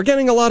We're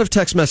getting a lot of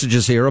text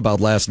messages here about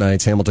last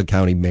night's Hamilton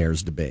County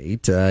Mayor's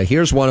debate.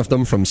 Here's one of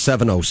them from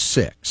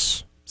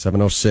 706.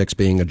 706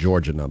 being a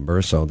Georgia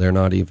number, so they're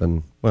not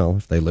even, well,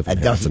 if they live in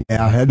Hamilton.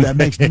 That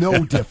makes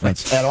no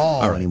difference at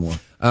all anymore.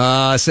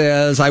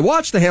 Says, I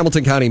watched the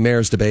Hamilton County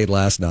Mayor's debate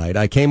last night.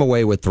 I came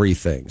away with three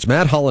things.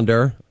 Matt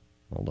Hollander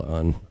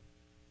and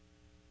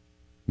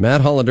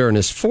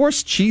his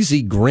forced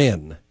cheesy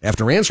grin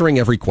after answering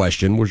every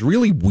question was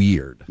really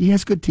weird. He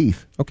has good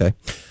teeth. Okay.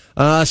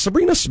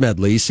 Sabrina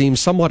Smedley seems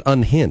somewhat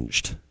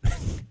unhinged.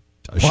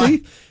 Does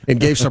she? And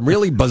gave some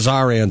really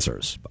bizarre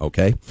answers.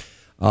 Okay.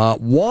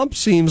 Womp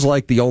seems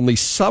like the only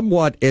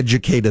somewhat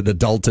educated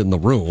adult in the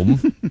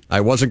room.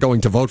 I wasn't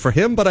going to vote for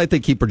him, but I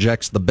think he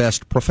projects the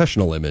best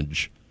professional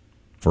image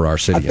for our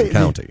city and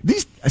county.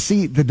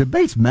 The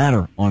debates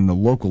matter on the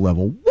local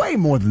level way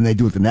more than they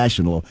do at the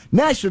national level.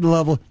 National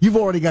level, you've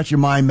already got your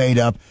mind made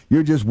up.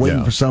 You're just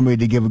waiting for somebody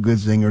to give a good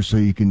zinger so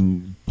you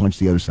can punch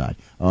the other side.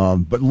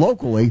 But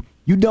locally,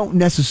 you don't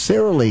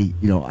necessarily,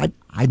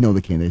 I know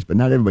the candidates, but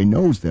not everybody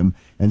knows them,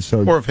 and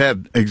so or have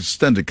had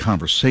extended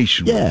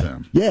conversation with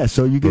them. Yeah,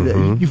 so you get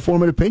you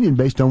form an opinion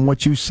based on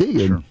what you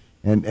see,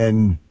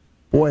 and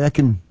boy, that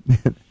can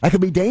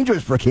be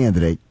dangerous for a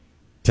candidate.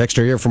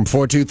 Texter here from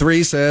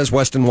 423 says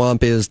Weston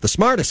Womp is the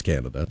smartest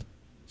candidate.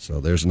 So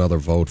there's another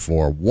vote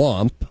for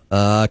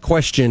Womp.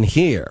 Question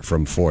here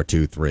from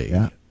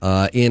 423.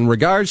 In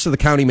regards to the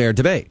county mayor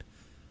debate,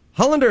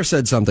 Hollander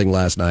said something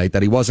last night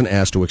that he wasn't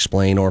asked to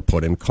explain or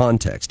put in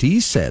context. He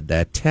said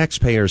that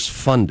taxpayers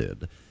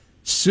funded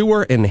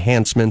sewer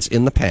enhancements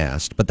in the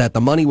past, but that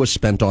the money was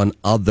spent on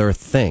other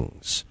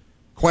things.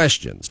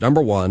 Questions.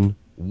 Number one,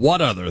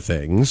 what other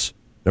things?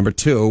 Number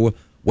two,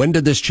 when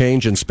did this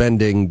change in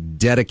spending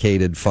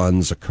dedicated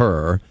funds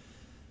occur?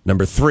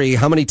 Number three,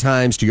 how many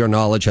times, to your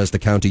knowledge, has the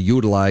county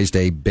utilized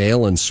a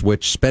bail and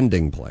switch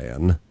spending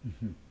plan?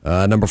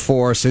 Number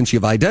four, since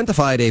you've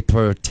identified a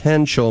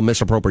potential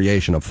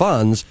misappropriation of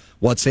funds,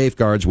 what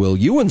safeguards will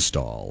you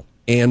install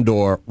and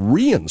or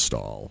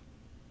reinstall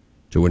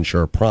to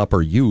ensure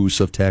proper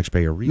use of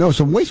taxpayer resources?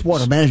 No, some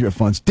wastewater management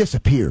funds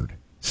disappeared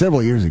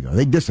several years ago.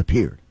 They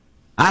disappeared.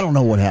 I don't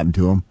know what happened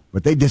to them,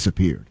 but they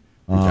disappeared.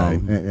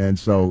 Okay. And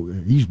so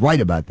he's right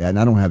about that, and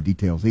I don't have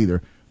details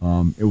either.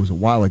 It was a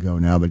while ago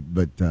now,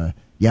 but they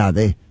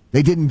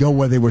didn't go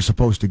where they were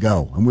supposed to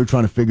go, and we're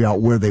trying to figure out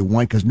where they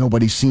went because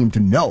nobody seemed to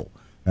know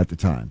at the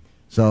time.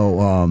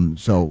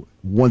 So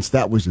once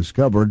that was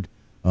discovered,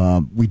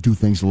 we do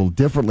things a little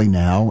differently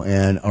now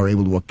and are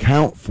able to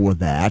account for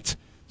that.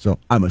 So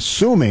I'm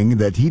assuming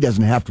that he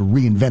doesn't have to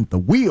reinvent the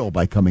wheel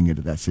by coming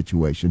into that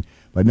situation.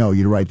 But no,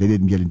 you're right. They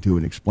didn't get into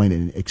and explain it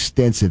in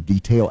extensive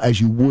detail as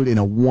you would in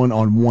a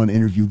one-on-one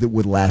interview that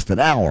would last an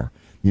hour,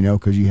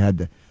 because you had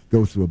to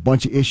go through a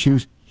bunch of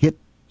issues, hit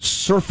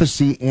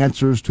surfacey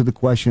answers to the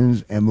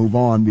questions, and move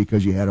on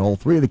because you had all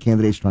three of the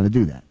candidates trying to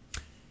do that.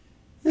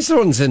 This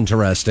one's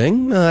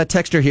interesting.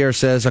 Texter here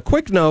says, a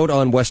quick note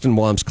on Weston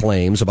Womp's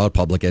claims about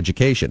public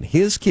education.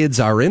 His kids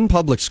are in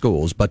public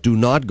schools, but do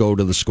not go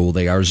to the school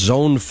they are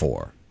zoned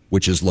for,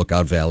 which is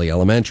Lookout Valley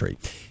Elementary.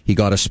 He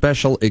got a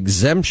special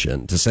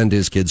exemption to send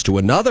his kids to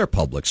another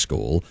public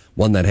school,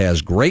 one that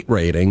has great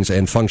ratings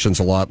and functions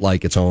a lot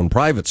like its own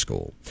private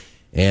school.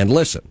 And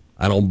listen,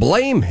 I don't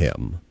blame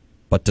him,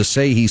 but to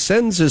say he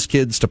sends his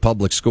kids to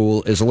public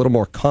school is a little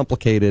more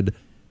complicated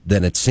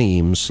than it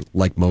seems,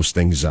 like most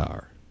things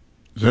are.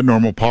 Is that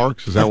normal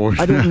parks? Is that what?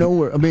 I don't know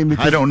where. I mean,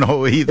 I don't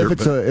know either.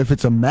 If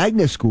it's a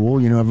magnet school,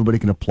 everybody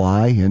can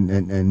apply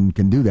and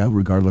can do that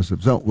regardless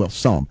of zone. Well,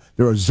 some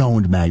there are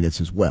zoned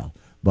magnets as well,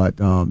 but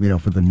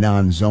for the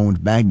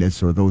non-zoned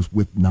magnets or those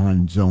with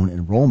non-zone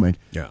enrollment,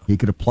 he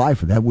could apply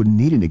for that. Wouldn't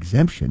need an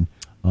exemption.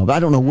 But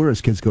I don't know where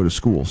his kids go to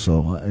school,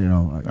 so I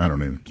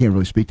don't either. Can't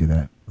really speak to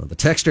that. Well, the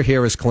texter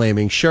here is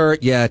claiming,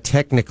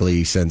 technically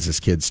he sends his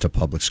kids to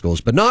public schools,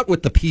 but not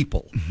with the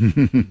people.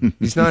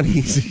 He's not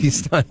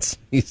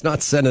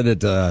sending it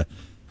to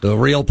the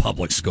real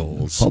public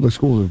schools. Public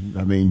schools,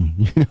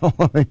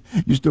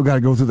 you still got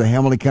to go through the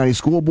Hamilton County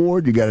School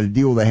Board. You got to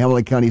deal with the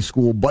Hamilton County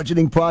School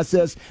budgeting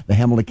process, the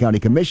Hamilton County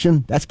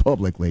Commission. That's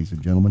public, ladies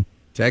and gentlemen.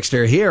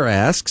 Texter here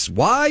asks,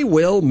 why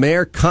will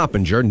Mayor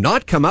Coppinger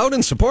not come out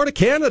and support a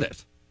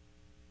candidate?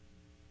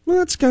 Well,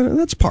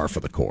 that's par for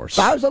the course.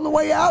 I was on the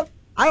way out.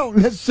 I don't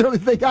necessarily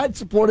think I'd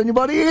support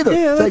anybody either.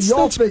 Yeah,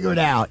 y'all figure it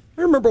out.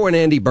 I remember when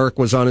Andy Burke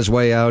was on his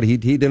way out. He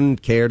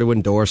didn't care to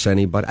endorse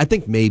anybody. I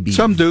think maybe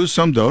some do,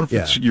 some don't. If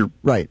it's your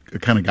the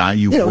kind of guy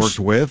you've worked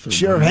with.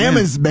 Sheriff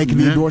Hammond's making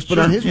the endorsement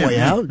on his way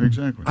out.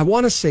 Exactly. I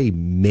want to say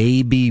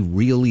maybe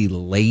really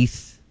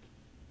late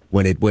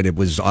when it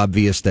was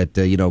obvious that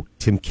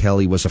Tim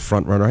Kelly was a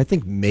front runner. I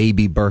think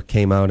maybe Burke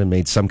came out and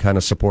made some kind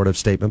of supportive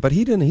statement, but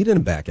he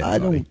didn't back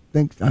anybody.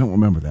 I don't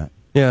remember that.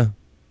 Yeah.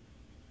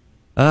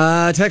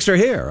 Texter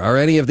here. Are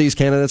any of these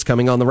candidates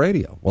coming on the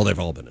radio? Well, they've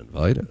all been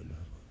invited.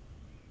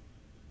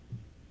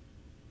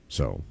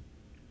 So.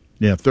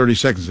 Yeah, 30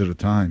 seconds at a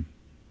time.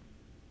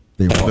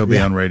 They'll be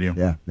on radio.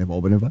 Yeah, they've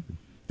all been invited.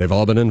 They've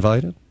all been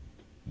invited.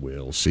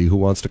 We'll see who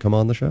wants to come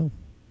on the show.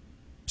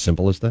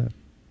 Simple as that.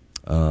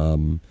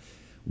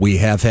 We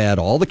have had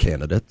all the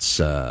candidates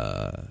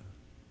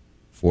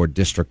for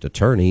district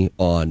attorney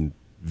on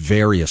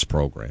various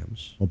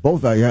programs. Well,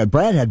 both.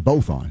 Brad had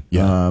both on.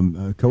 Yeah.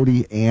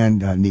 Cody and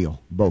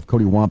Neil. Both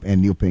Cody Wamp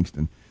and Neil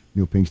Pinkston.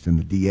 Neil Pinkston,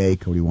 the DA.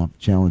 Cody Wamp, the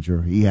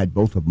challenger. He had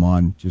both of them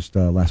on just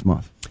last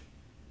month.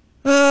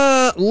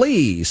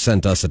 Lee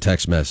sent us a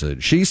text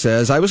message. She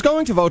says, I was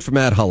going to vote for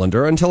Matt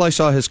Hollander until I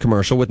saw his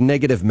commercial with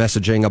negative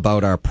messaging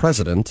about our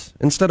president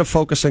instead of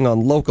focusing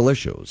on local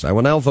issues. I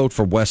will now vote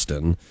for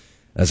Weston,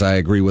 as I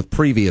agree with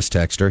previous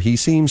texter. He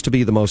seems to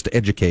be the most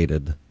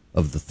educated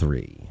of the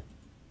three.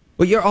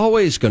 But you're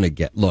always going to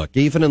get, look,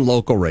 even in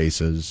local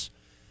races,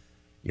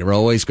 you're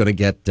always going to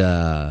get,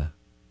 at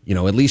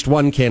least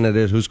one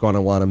candidate who's going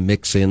to want to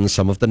mix in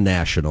some of the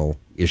national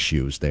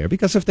issues there.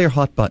 Because if they're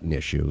hot button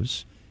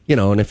issues,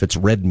 and if it's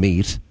red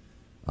meat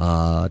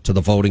to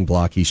the voting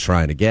block he's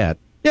trying to get,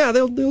 yeah,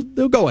 they'll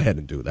go ahead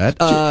and do that.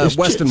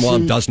 Weston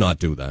Wamp does not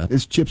do that.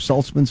 Is Chip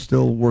Saltzman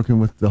still working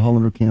with the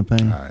Hollander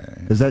campaign?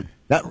 Is that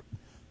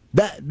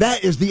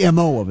is the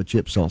MO of a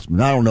Chip Saltzman.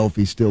 I don't know if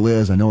he still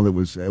is. I know there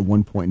was at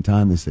one point in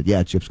time they said,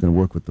 yeah, Chip's going to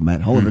work with the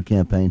Matt Hollander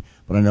campaign,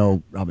 but I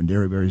know Robin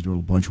Derryberry's doing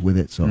a bunch with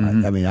it, so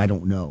I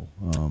don't know.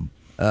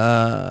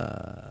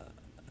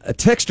 A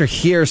texter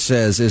here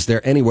says, is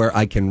there anywhere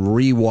I can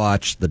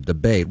rewatch the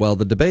debate? Well,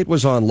 the debate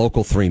was on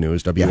Local 3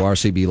 News,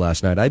 WRCB,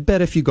 last night. I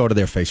bet if you go to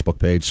their Facebook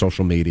page,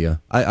 social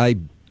media, it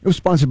was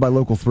sponsored by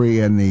Local 3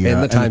 and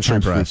the Time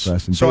Street Press.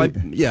 So, I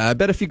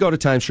bet if you go to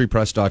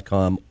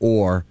timestreetpress.com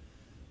or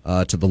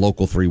to the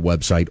Local 3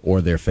 website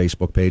or their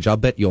Facebook page, I'll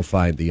bet you'll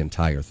find the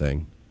entire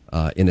thing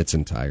in its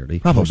entirety.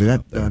 Probably.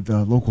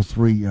 The Local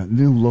 3,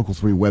 new Local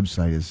 3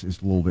 website is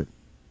a little bit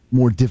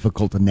more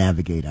difficult to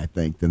navigate, I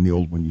think, than the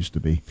old one used to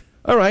be.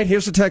 All right,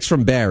 here's a text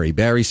from Barry.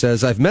 Barry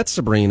says, I've met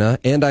Sabrina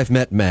and I've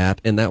met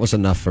Matt, and that was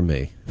enough for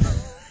me.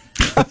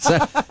 Does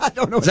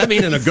that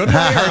mean in a good way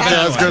or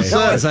a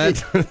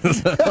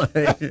bad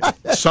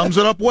way? Sums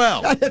it up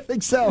well. I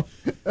think so.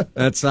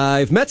 That's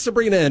I've met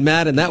Sabrina and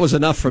Matt, and that was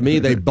enough for me.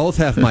 They both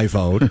have my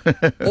vote.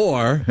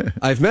 Or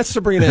I've met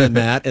Sabrina and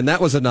Matt, and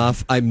that was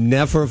enough. I'm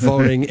never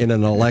voting in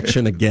an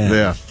election again.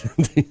 Yeah.